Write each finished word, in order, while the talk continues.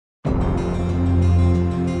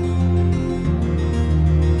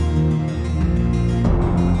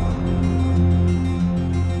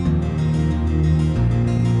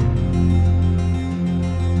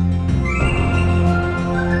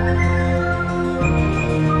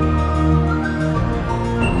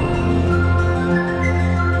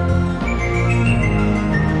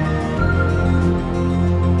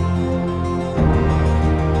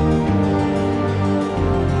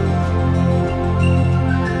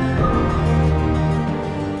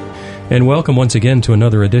And welcome once again to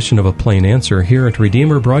another edition of A Plain Answer here at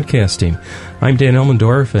Redeemer Broadcasting. I'm Dan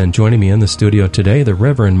Elmendorf, and joining me in the studio today, the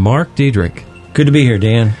Reverend Mark Diedrich. Good to be here,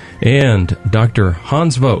 Dan. And Dr.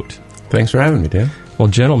 Hans Vogt. Thanks for having me, Dan. Well,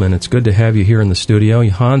 gentlemen, it's good to have you here in the studio.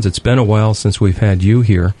 Hans, it's been a while since we've had you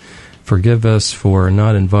here. Forgive us for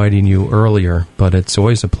not inviting you earlier, but it's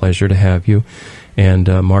always a pleasure to have you, and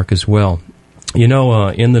Mark as well. You know,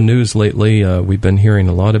 in the news lately, we've been hearing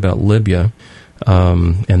a lot about Libya,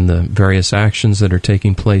 and the various actions that are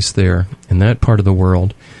taking place there in that part of the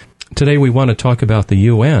world. Today we want to talk about the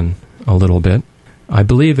UN a little bit. I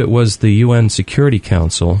believe it was the UN Security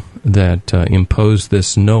Council that imposed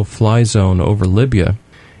this no-fly zone over Libya,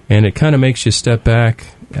 and it kind of makes you step back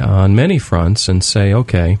on many fronts and say,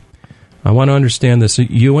 okay, I want to understand this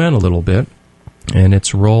UN a little bit and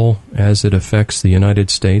its role as it affects the United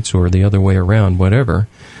States or the other way around, whatever.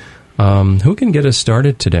 Who can get us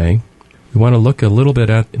started today? We want to look a little bit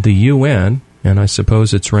at the UN, and I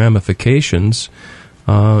suppose its ramifications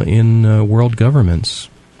in world governments.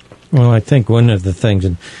 Well, I think one of the things,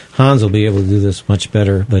 and Hans will be able to do this much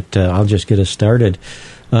better, but I'll just get us started.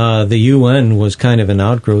 The UN was kind of an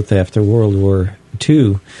outgrowth after World War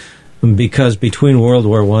II, because between World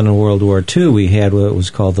War I and World War II, we had what was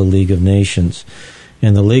called the League of Nations.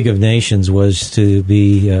 And the League of Nations was to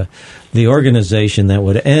be the organization that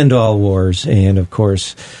would end all wars, and of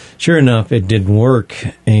course, sure enough, it didn't work,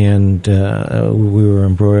 and we were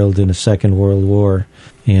embroiled in a Second World War.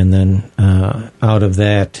 And then out of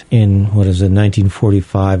that, in,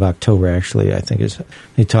 1945, October, actually, I think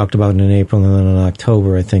they talked about it in April, and then in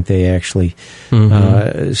October, I think they actually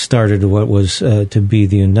started what was to be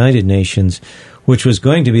the United Nations, which was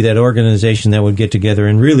going to be that organization that would get together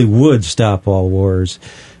and really would stop all wars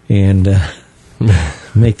and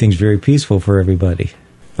make things very peaceful for everybody.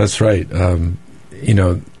 That's right. You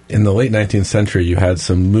know, in the late 19th century, you had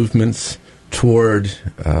some movements toward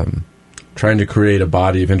trying to create a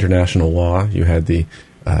body of international law. You had the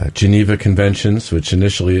Geneva Conventions, which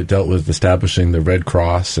initially dealt with establishing the Red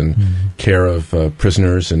Cross and care of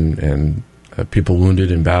prisoners and people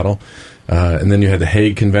wounded in battle. And then you had the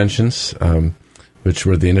Hague Conventions, which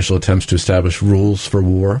were the initial attempts to establish rules for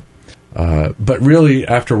war. But really,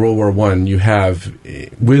 after World War I, you have,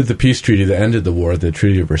 with the peace treaty that ended the war, the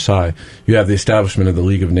Treaty of Versailles, you have the establishment of the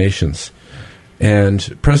League of Nations.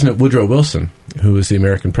 And President Woodrow Wilson, who was the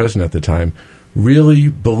American president at the time, really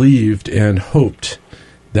believed and hoped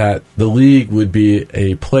that the League would be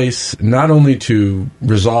a place not only to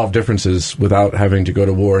resolve differences without having to go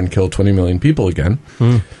to war and kill 20 million people again,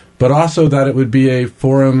 but also that it would be a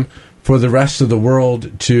forum for the rest of the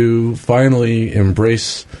world to finally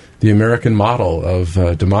embrace the American model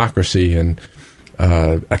of democracy and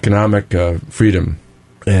economic freedom.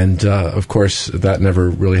 And, of course, that never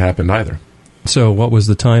really happened either. So what was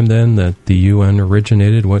the time then that the UN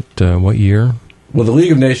originated? What year? Well, the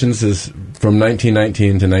League of Nations is from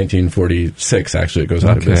 1919 to 1946, actually. It goes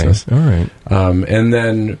out of business. All right. And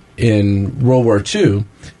then in World War II,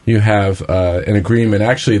 you have an agreement.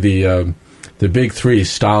 Actually, the big three,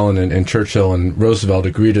 Stalin and Churchill and Roosevelt,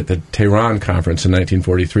 agreed at the Tehran Conference in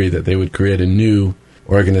 1943 that they would create a new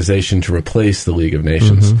organization to replace the League of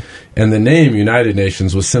Nations. And the name United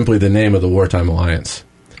Nations was simply the name of the wartime alliance.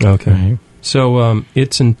 Okay. So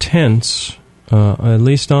its intents, at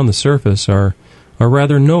least on the surface, are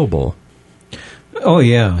rather noble. Oh,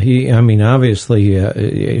 yeah.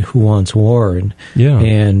 Obviously, who wants war?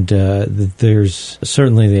 And there's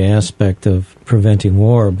certainly the aspect of preventing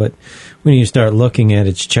war, but when you start looking at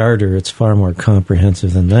its charter, it's far more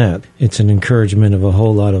comprehensive than that. It's an encouragement of a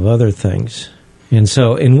whole lot of other things. And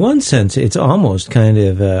so, in one sense, it's almost kind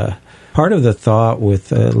of part of the thought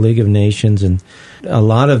with League of Nations, and a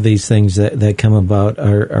lot of these things that come about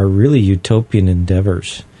are really utopian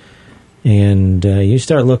endeavors. And you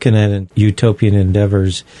start looking at utopian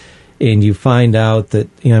endeavors, and you find out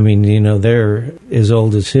that, they're as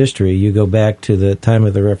old as history. You go back to the time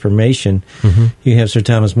of the Reformation, you have Sir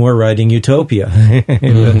Thomas More writing Utopia,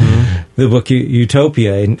 the book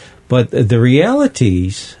Utopia. But the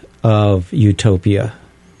realities of utopia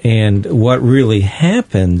and what really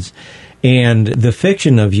happens and the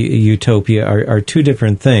fiction of utopia are two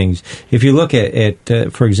different things. If you look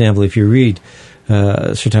at for example, if you read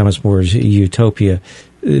Sir Thomas More's Utopia,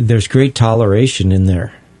 there's great toleration in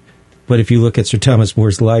there. But if you look at Sir Thomas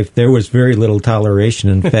More's life, there was very little toleration.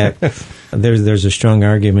 In fact, there's a strong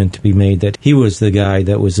argument to be made that he was the guy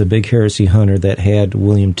that was a big heresy hunter that had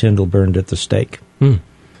William Tyndale burned at the stake.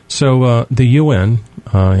 So the UN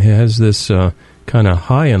has this kind of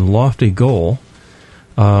high and lofty goal.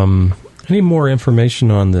 Any more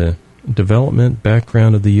information on the development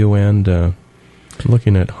background of the UN?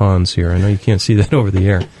 looking at Hans here. I know you can't see that over the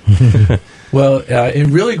air. Well, it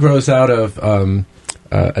really grows out of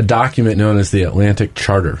a document known as the Atlantic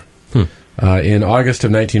Charter. In August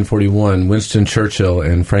of 1941, Winston Churchill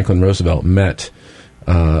and Franklin Roosevelt met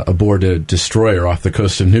aboard a destroyer off the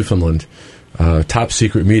coast of Newfoundland. Top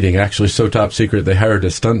secret meeting, actually so top secret they hired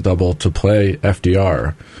a stunt double to play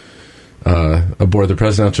FDR aboard the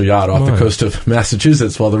presidential yacht off the coast of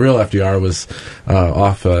Massachusetts, while the real FDR was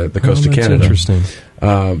off the coast of Canada. Interesting.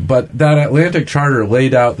 But that Atlantic Charter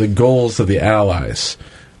laid out the goals of the Allies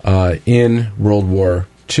in World War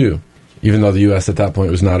II, even though the U.S. at that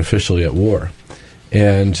point was not officially at war.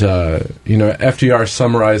 And, FDR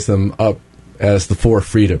summarized them up as the 4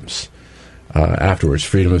 freedoms afterwards: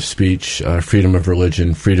 freedom of speech, freedom of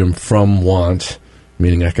religion, freedom from want,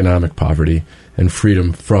 meaning economic poverty, and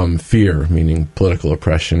freedom from fear, meaning political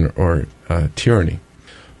oppression or tyranny.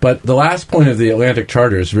 But the last point of the Atlantic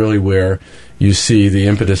Charter is really where you see the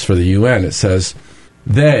impetus for the UN. It says,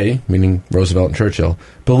 they, meaning Roosevelt and Churchill,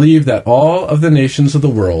 believe that all of the nations of the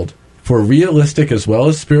world, for realistic as well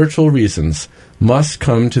as spiritual reasons, must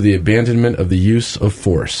come to the abandonment of the use of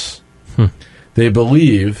force. They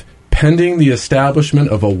believe, pending the establishment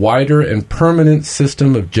of a wider and permanent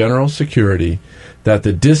system of general security, that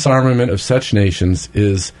the disarmament of such nations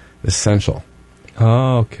is essential.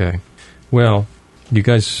 Oh, okay. Well, you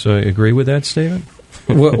guys agree with that statement?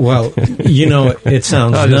 Well, it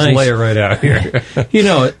sounds I'll nice. Just lay it right out here.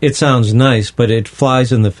 It sounds nice, but it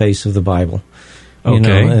flies in the face of the Bible.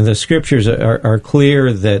 Okay. And the scriptures are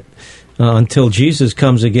clear that until Jesus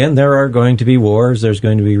comes again, there are going to be wars. There's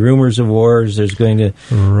going to be rumors of wars. There's going to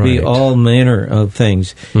be all manner of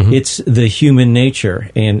things. Mm-hmm. It's the human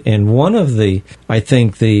nature. And one of the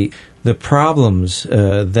problems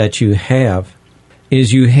that you have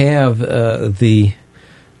is you have the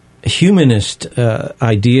humanist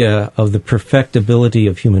idea of the perfectibility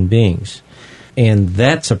of human beings. And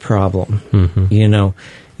that's a problem. Mm-hmm.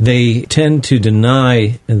 They tend to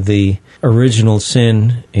deny the original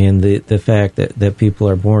sin and the fact that people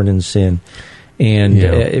are born in sin. And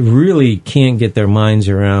really can't get their minds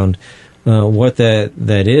around what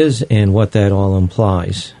that is and what that all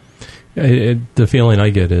implies. The feeling I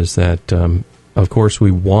get is that, of course,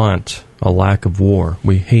 we want a lack of war.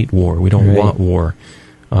 We hate war. We don't want war.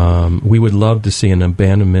 We would love to see an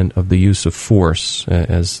abandonment of the use of force,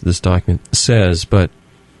 as this document says, but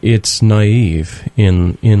it's naive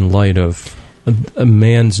in light of a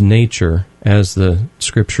man's nature as the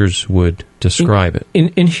scriptures would describe it.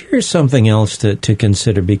 And here's something else to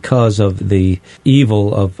consider because of the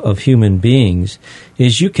evil of human beings,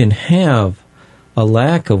 is you can have a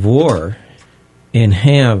lack of war and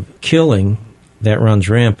have killing that runs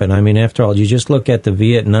rampant. I mean, after all, you just look at the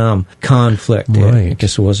Vietnam conflict. Right. I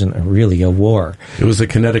guess it wasn't really a war. It was a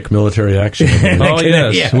kinetic military action.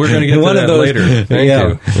 Yes. We're going to get to that later. Thank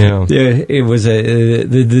you. Yeah. It was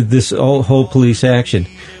this whole police action.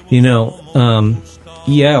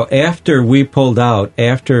 After we pulled out,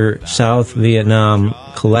 after South Vietnam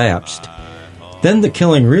collapsed, then the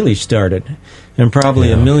killing really started. And probably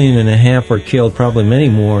 1.5 million were killed, probably many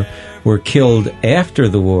more were killed after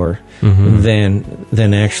the war. Mm-hmm.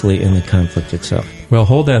 than actually in the conflict itself. Well,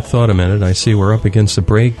 hold that thought a minute. I see we're up against the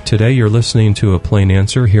break. Today you're listening to A Plain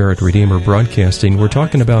Answer here at Redeemer Broadcasting. We're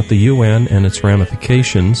talking about the UN and its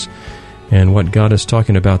ramifications, and what got us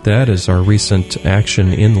talking about that is our recent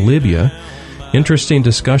action in Libya. Interesting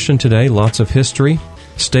discussion today, lots of history.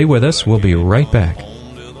 Stay with us. We'll be right back.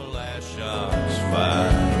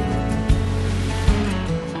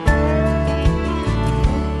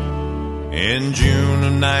 In June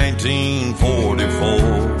of 1944,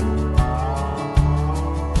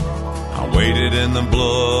 I waded in the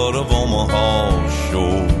blood of Omaha's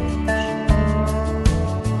shores.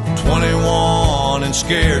 21 and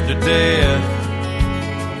scared to death,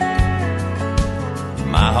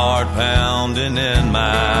 my heart pounding in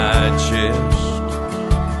my chest.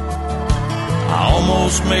 I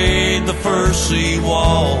almost made the first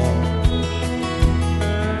seawall,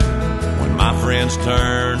 my friends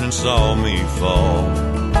turned and saw me fall.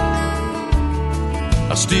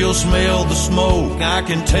 I still smell the smoke, I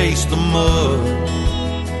can taste the mud,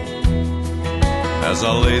 as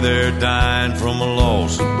I lay there dying from a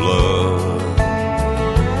loss of blood.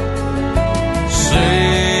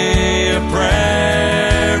 Say a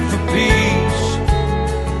prayer for peace,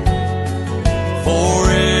 for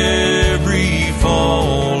every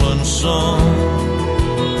fallen son.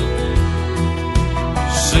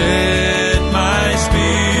 Set my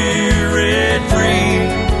spirit free,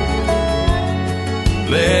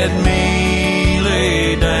 let me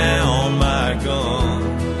lay down my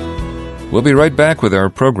gun. We'll be right back with our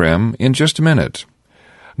program in just a minute.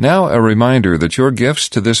 Now, a reminder that your gifts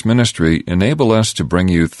to this ministry enable us to bring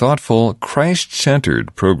you thoughtful,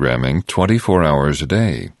 Christ-centered programming 24 hours a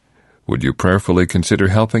day. Would you prayerfully consider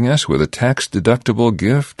helping us with a tax-deductible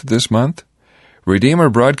gift this month? Redeemer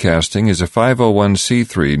Broadcasting is a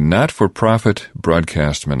 501c3 not-for-profit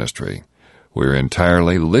broadcast ministry. We're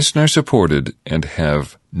entirely listener-supported and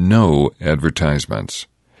have no advertisements.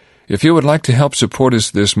 If you would like to help support us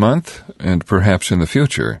this month, and perhaps in the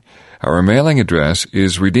future, our mailing address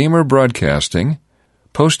is Redeemer Broadcasting,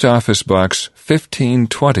 Post Office Box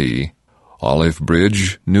 1520, Olive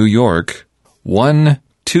Bridge, New York,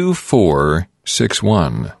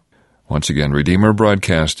 12461. Once again, Redeemer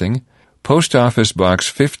Broadcasting, Post Office Box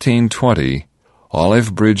 1520,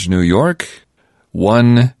 Olive Bridge, New York,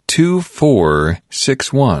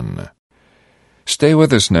 12461. Stay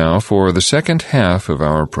with us now for the second half of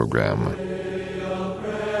our program.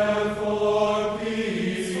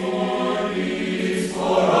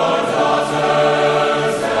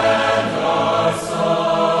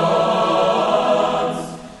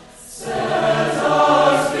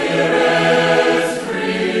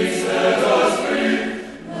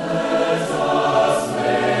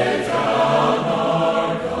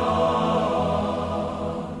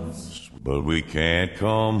 But we can't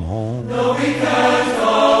come home. No, we can't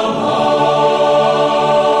come home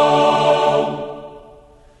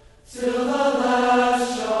till the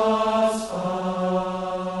last shot's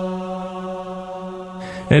fired.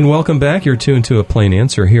 And welcome back. You're tuned to A Plain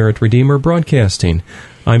Answer here at Redeemer Broadcasting.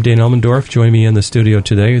 I'm Dane Elmendorf. Join me in the studio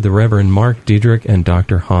today, the Reverend Mark Diedrich and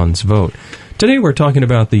Dr. Hans Vogt. Today we're talking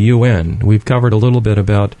about the UN. We've covered a little bit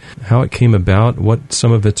about how it came about, what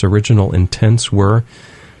some of its original intents were.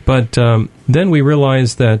 But then we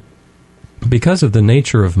realized that because of the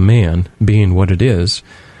nature of man being what it is,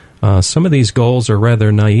 some of these goals are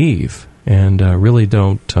rather naive and really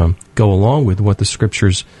don't go along with what the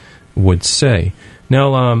Scriptures would say.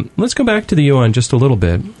 Now, let's go back to the UN just a little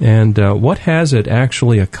bit, and what has it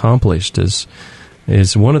actually accomplished is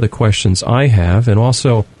one of the questions I have, and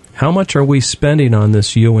also, how much are we spending on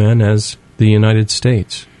this UN as the United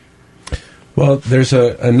States? Well, there's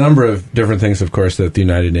a number of different things, of course, that the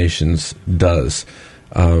United Nations does.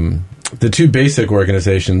 The two basic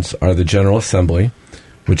organizations are the General Assembly,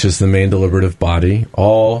 which is the main deliberative body,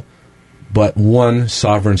 all but one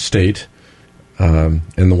sovereign state, and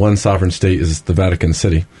the one sovereign state is the Vatican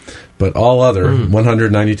City, but all other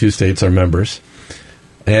 192 states are members,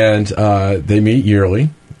 and they meet yearly,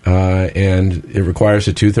 and it requires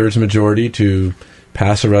a 2/3 majority to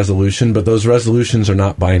pass a resolution, but those resolutions are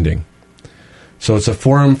not binding. So it's a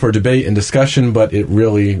forum for debate and discussion, but it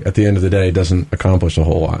really, at the end of the day, doesn't accomplish a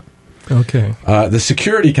whole lot. Okay. The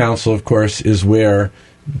Security Council, of course, is where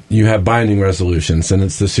you have binding resolutions, and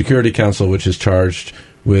it's the Security Council which is charged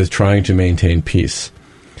with trying to maintain peace.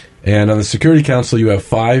 And on the Security Council, you have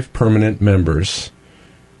 5 permanent members: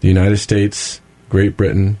 the United States, Great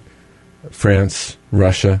Britain, France,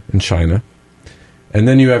 Russia, and China. And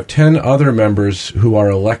then you have 10 other members who are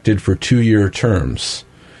elected for 2-year terms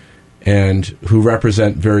and who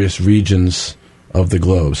represent various regions of the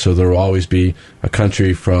globe. So there will always be a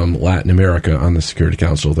country from Latin America on the Security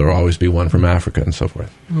Council. There will always be one from Africa and so forth.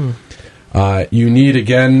 You need,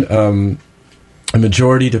 again, a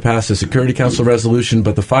majority to pass a Security Council resolution,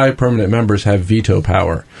 but the 5 permanent members have veto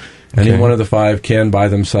power. Any one of the 5 can, by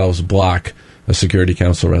themselves, block a Security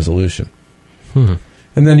Council resolution. And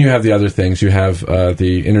then you have the other things. You have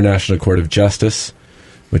the International Court of Justice,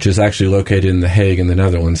 which is actually located in The Hague in the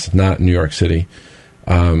Netherlands, not New York City.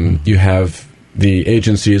 You have the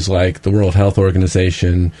agencies like the World Health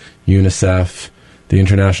Organization, UNICEF, the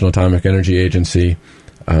International Atomic Energy Agency,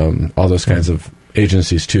 all those kinds of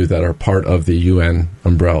agencies, too, that are part of the UN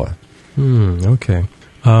umbrella. Okay.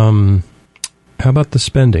 How about the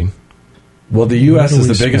spending? Well, the U.S. is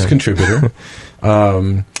the biggest contributor.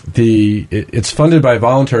 It's funded by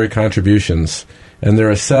voluntary contributions, and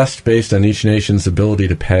they're assessed based on each nation's ability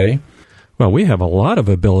to pay. Well, we have a lot of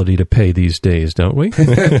ability to pay these days, don't we?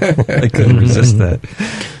 I couldn't resist that.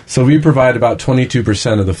 So we provide about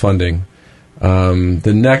 22% of the funding.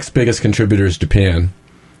 The next biggest contributor is Japan,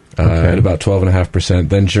 at about 12.5%,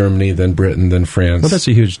 then Germany, then Britain, then France. Well, that's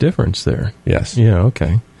a huge difference there. Yes. Yeah,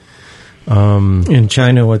 okay. In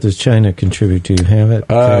China, what does China contribute to? You have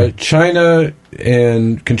it? China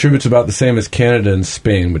contributes about the same as Canada and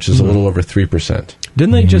Spain, which is a little over 3%.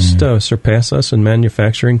 Didn't they just surpass us in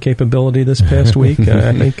manufacturing capability this past week?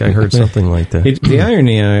 I think I heard something like that. The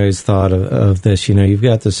irony I always thought of this, you've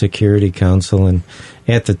got the Security Council, and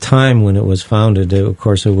at the time when it was founded, of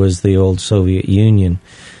course, it was the old Soviet Union.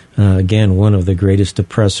 Again, one of the greatest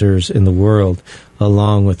oppressors in the world.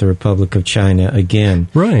 along with the Republic of China, again,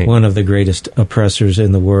 Right. one of the greatest oppressors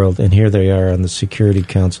in the world, and here they are on the Security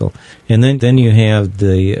Council. And then you have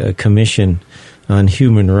the Commission on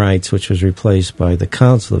Human Rights, which was replaced by the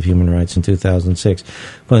Council of Human Rights in 2006.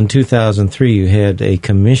 But in 2003, you had a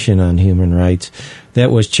Commission on Human Rights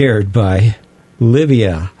that was chaired by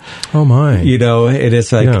Libya. Oh, my. You know, and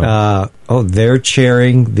it's like, Yeah. they're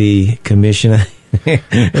chairing the Commission. And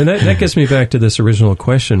that gets me back to this original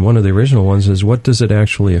question. One of the original ones is, what does it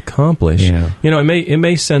actually accomplish? Yeah. You know, it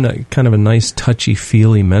may send a kind of a nice,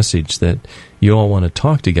 touchy-feely message that you all want to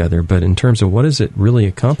talk together, but in terms of what is it really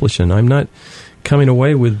accomplishing, I'm not coming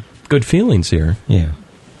away with good feelings here. Yeah.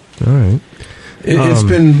 All right. It's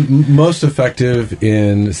been most effective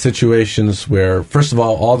in situations where, first of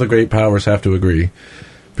all the great powers have to agree,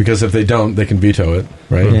 because if they don't, they can veto it,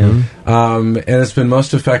 right? Yeah. And it's been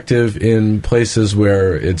most effective in places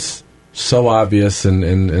where it's so obvious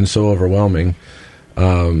and so overwhelming.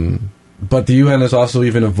 But the UN has also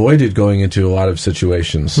even avoided going into a lot of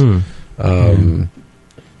situations.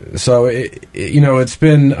 So, it's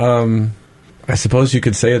been, I suppose you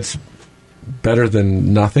could say it's better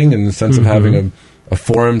than nothing in the sense of having a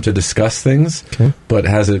forum to discuss things. Okay. But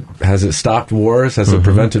has it stopped wars? Has it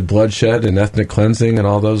prevented bloodshed and ethnic cleansing and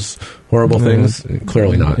all those horrible things?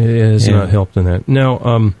 Clearly not. It has not helped in that.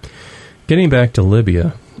 Now, getting back to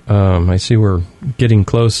Libya, I see we're getting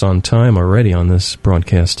close on time already on this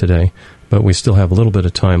broadcast today, but we still have a little bit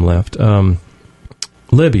of time left.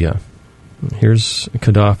 Libya. Here's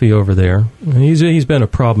Gaddafi over there. He's been a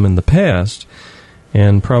problem in the past,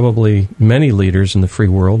 and probably many leaders in the free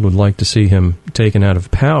world would like to see him taken out of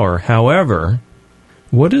power. However,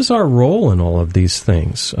 what is our role in all of these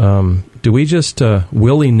things? Do we just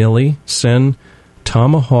willy-nilly send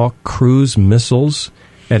Tomahawk cruise missiles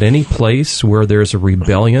at any place where there's a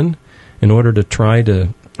rebellion in order to try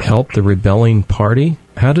to help the rebelling party?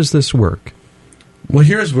 How does this work? Well,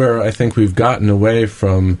 here's where I think we've gotten away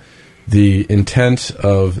from the intent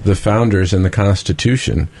of the founders in the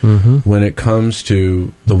Constitution when it comes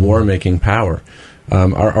to the war-making power.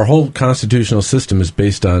 Our whole constitutional system is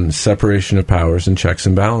based on separation of powers and checks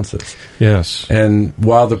and balances. Yes. And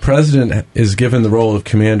while the president is given the role of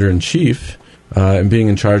commander-in-chief and being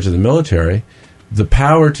in charge of the military, the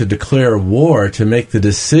power to declare war, to make the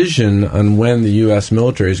decision on when the U.S.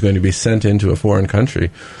 military is going to be sent into a foreign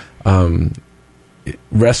country, it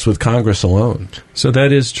rests with Congress alone. So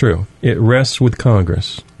that is true. It rests with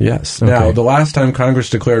Congress. Yes. Okay. Now, the last time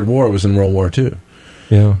Congress declared war was in World War II.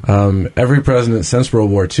 Yeah. Every president since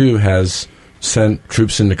World War II has sent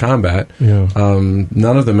troops into combat. Yeah.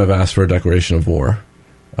 None of them have asked for a declaration of war.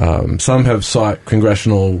 Some have sought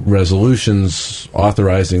congressional resolutions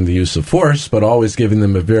authorizing the use of force, but always giving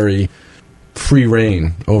them a very free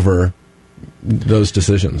rein over those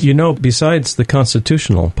decisions. You know, besides the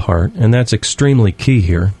constitutional part, and that's extremely key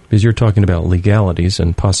here, because you're talking about legalities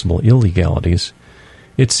and possible illegalities,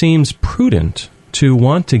 it seems prudent to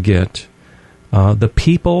want to get the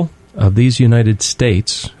people of these United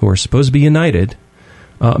States, who are supposed to be united,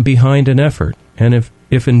 behind an effort. And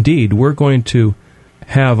if indeed we're going to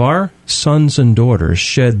have our sons and daughters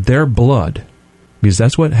shed their blood, because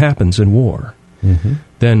that's what happens in war,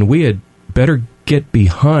 then we had better get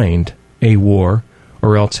behind a war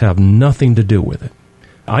or else have nothing to do with it.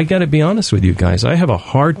 I got to be honest with you guys. I have a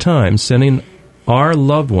hard time sending our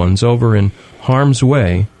loved ones over in harm's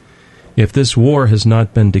way if this war has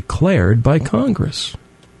not been declared by Congress.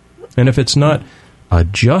 And if it's not a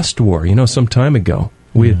just war. You know, some time ago,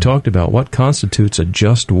 we had talked about what constitutes a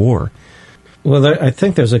just war. Well, I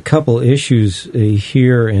think there's a couple issues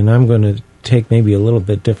here, and I'm going to take maybe a little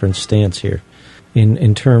bit different stance here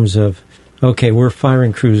in terms of, okay, we're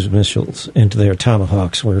firing cruise missiles into their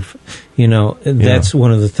Tomahawks. That's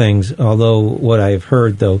one of the things, although what I've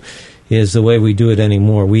heard, though, is the way we do it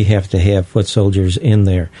anymore, we have to have foot soldiers in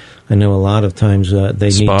there. I know a lot of times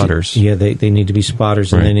they spotters. need to, they need to be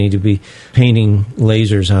spotters, and they need to be painting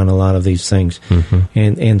lasers on a lot of these things,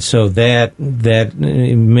 and so that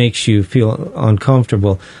makes you feel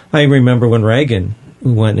uncomfortable. I remember when Reagan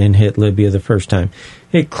went and hit Libya the first time.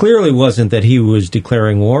 It clearly wasn't that he was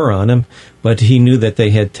declaring war on them, but he knew that they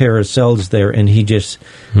had terrorist cells there, and he just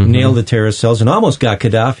nailed the terrorist cells and almost got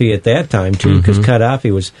Gaddafi at that time, too, because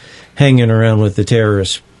Gaddafi was hanging around with the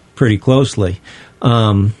terrorists pretty closely.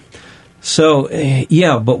 But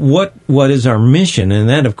what is our mission? And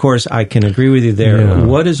that, of course, I can agree with you there. Yeah.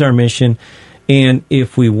 What is our mission? And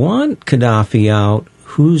if we want Gaddafi out,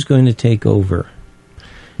 who's going to take over?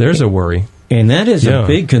 There's a worry. And that is a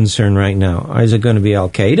big concern right now. Is it going to be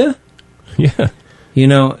Al-Qaeda? Yeah. You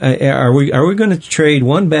know, are we going to trade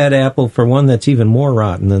one bad apple for one that's even more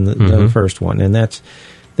rotten than the first one? And that's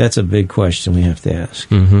a big question we have to ask.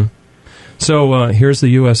 Mm-hmm. So here's the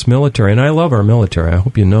U.S. military, and I love our military. I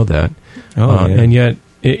hope you know that. Yeah. And yet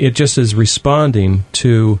it just is responding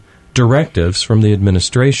to directives from the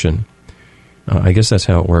administration. I guess that's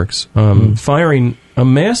how it works. Firing a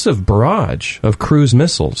massive barrage of cruise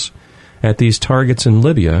missiles at these targets in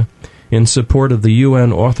Libya in support of the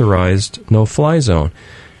UN-authorized no-fly zone.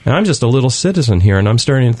 And I'm just a little citizen here, and I'm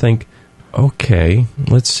starting to think, okay,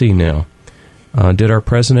 let's see now. Did our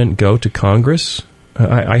president go to Congress?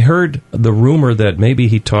 I heard the rumor that maybe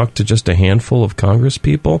he talked to just a handful of Congress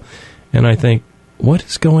people, and I think, what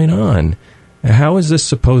is going on? How is this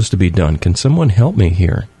supposed to be done? Can someone help me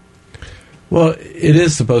here? Well, it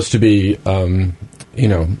is supposed to be,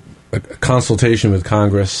 a consultation with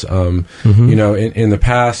Congress. In the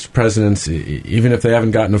past, presidents, even if they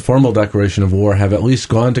haven't gotten a formal declaration of war, have at least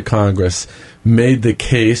gone to Congress, made the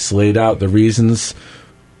case, laid out the reasons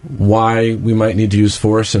why we might need to use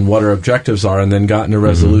force and what our objectives are, and then gotten a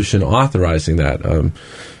resolution authorizing that.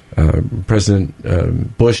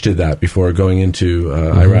 President Bush did that before going into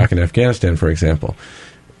Iraq and Afghanistan, for example.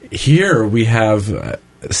 Here we have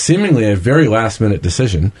seemingly a very last-minute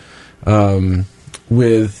decision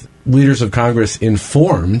with leaders of Congress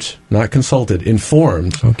informed, not consulted,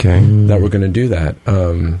 informed that we're going to do that.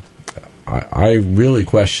 I really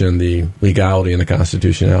question the legality and the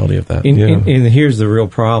constitutionality of that. And here's the real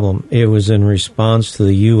problem. It was in response to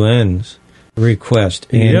the UN's request.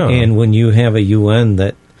 And when you have a UN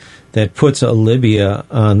that puts a Libya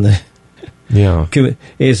on the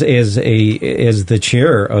as the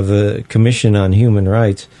chair of the Commission on Human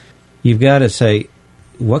Rights, you've got to say,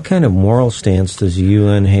 what kind of moral stance does the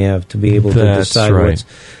UN have to be able to decide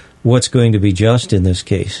what's going to be just in this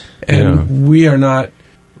case? And we are not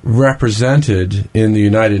represented in the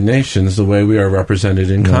United Nations the way we are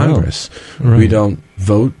represented in Congress. Right. We don't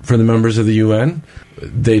vote for the members of the UN.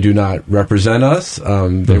 They do not represent us.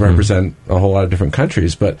 They represent a whole lot of different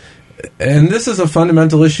countries. And this is a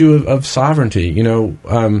fundamental issue of sovereignty.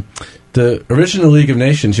 The original League of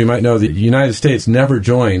Nations, you might know, the United States never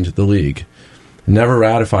joined the League, never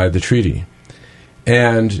ratified the treaty.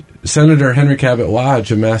 And Senator Henry Cabot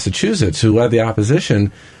Lodge of Massachusetts, who led the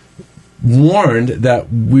opposition, warned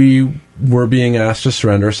that we were being asked to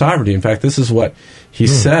surrender our sovereignty. In fact, this is what he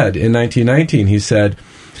said in 1919. He said,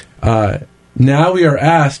 now we are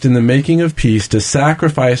asked in the making of peace to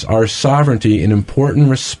sacrifice our sovereignty in important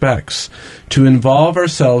respects, to involve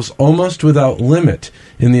ourselves almost without limit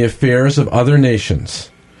in the affairs of other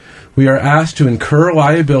nations. We are asked to incur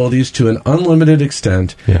liabilities to an unlimited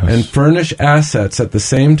extent and furnish assets at the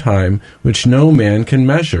same time which no man can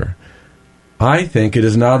measure. I think it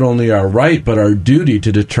is not only our right but our duty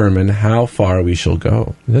to determine how far we shall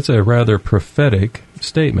go. That's a rather prophetic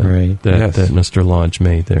statement that Mr. Lodge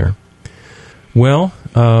made there. Well,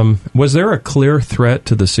 was there a clear threat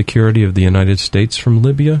to the security of the United States from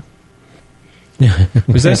Libya?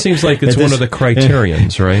 Because that seems like it's one of the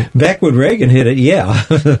criterions, right? Back when Reagan hit it,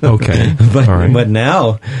 Okay. But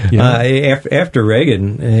now, after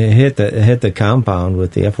Reagan hit the compound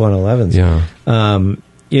with the F-111s,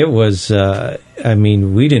 it was,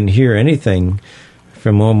 we didn't hear anything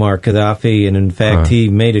from Muammar Gaddafi, and in fact, he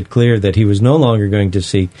made it clear that he was no longer going to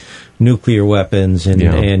seek nuclear weapons,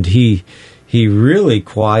 and he really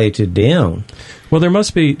quieted down. Well, there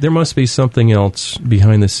must be something else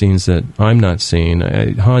behind the scenes that I'm not seeing.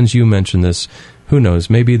 Hans, you mentioned this. Who knows?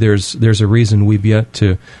 Maybe there's a reason we've yet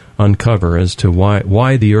to uncover as to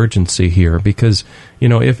why the urgency here. Because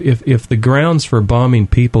if the grounds for bombing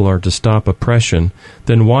people are to stop oppression,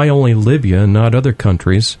 then why only Libya and not other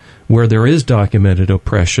countries where there is documented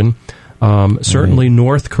oppression? Certainly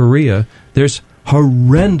North Korea, there's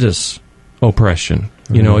horrendous oppression.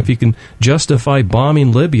 If you can justify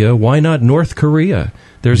bombing Libya, why not North Korea?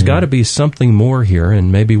 There's got to be something more here,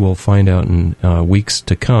 and maybe we'll find out in weeks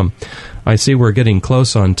to come. I see we're getting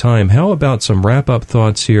close on time. How about some wrap-up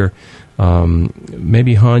thoughts here?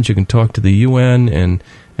 Maybe, Hans, you can talk to the UN and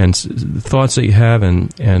thoughts that you have,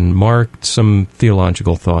 and Mark, some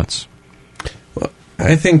theological thoughts. Well,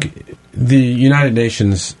 I think the United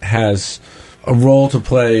Nations has a role to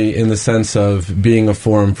play in the sense of being a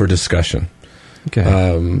forum for discussion.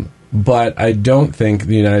 Okay. But I don't think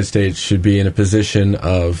the United States should be in a position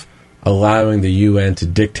of allowing the UN to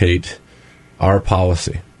dictate our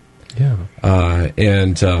policy. Yeah.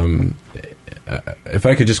 If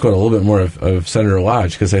I could just quote a little bit more of Senator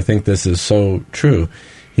Lodge, because I think this is so true.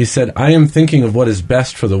 He said, I am thinking of what is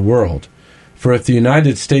best for the world, for if the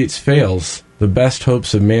United States fails, the best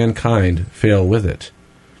hopes of mankind fail with it.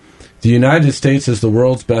 The United States is the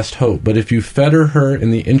world's best hope, but if you fetter her in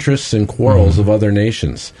the interests and quarrels of other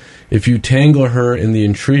nations, if you tangle her in the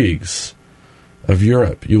intrigues of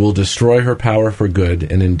Europe, you will destroy her power for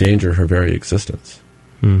good and endanger her very existence.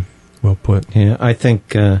 Well put. Yeah, I think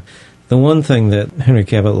the one thing that Henry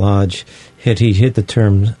Cabot Lodge he hit the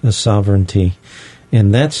term sovereignty,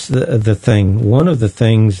 and that's the thing. One of the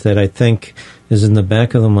things that I think is in the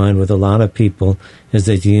back of the mind with a lot of people is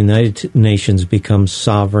that the United Nations becomes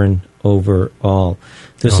sovereign over all.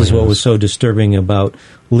 This is what was so disturbing about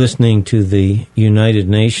listening to the United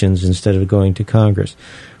Nations instead of going to Congress.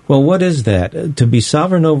 Well, what is that? To be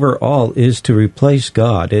sovereign over all is to replace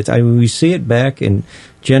God. We see it back in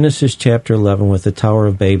Genesis chapter 11 with the Tower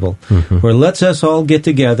of Babel, where let's us all get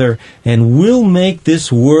together and we'll make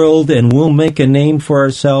this world and we'll make a name for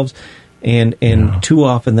ourselves. And too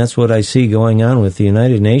often that's what I see going on with the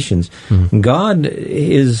United Nations. God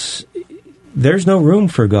there's no room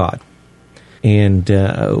for God. And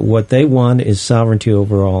what they want is sovereignty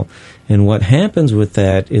over all. And what happens with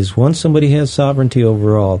that is once somebody has sovereignty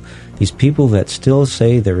over all, these people that still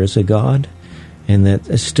say there is a God and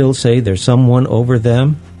that still say there's someone over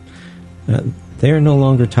them, they are no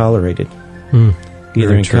longer tolerated.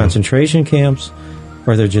 Either in concentration camps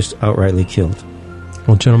or they're just outrightly killed.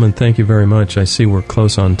 Well, gentlemen, thank you very much. I see we're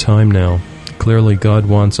close on time now. Clearly, God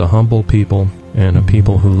wants a humble people and a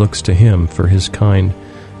people who looks to Him for His kind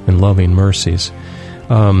and loving mercies.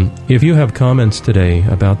 If you have comments today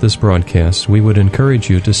about this broadcast, we would encourage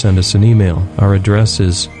you to send us an email. Our address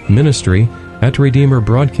is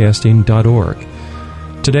ministry@redeemerbroadcasting.org.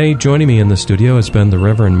 Today, joining me in the studio has been the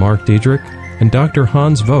Reverend Mark Diedrich and Dr.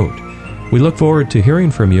 Hans Vogt. We look forward to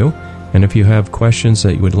hearing from you, and if you have questions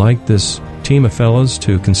that you would like this team of fellows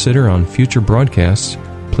to consider on future broadcasts,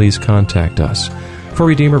 please contact us. For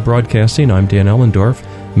Redeemer Broadcasting, I'm Dan Ellendorf.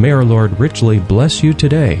 May our Lord richly bless you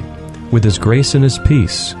today with His grace and His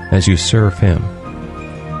peace as you serve Him.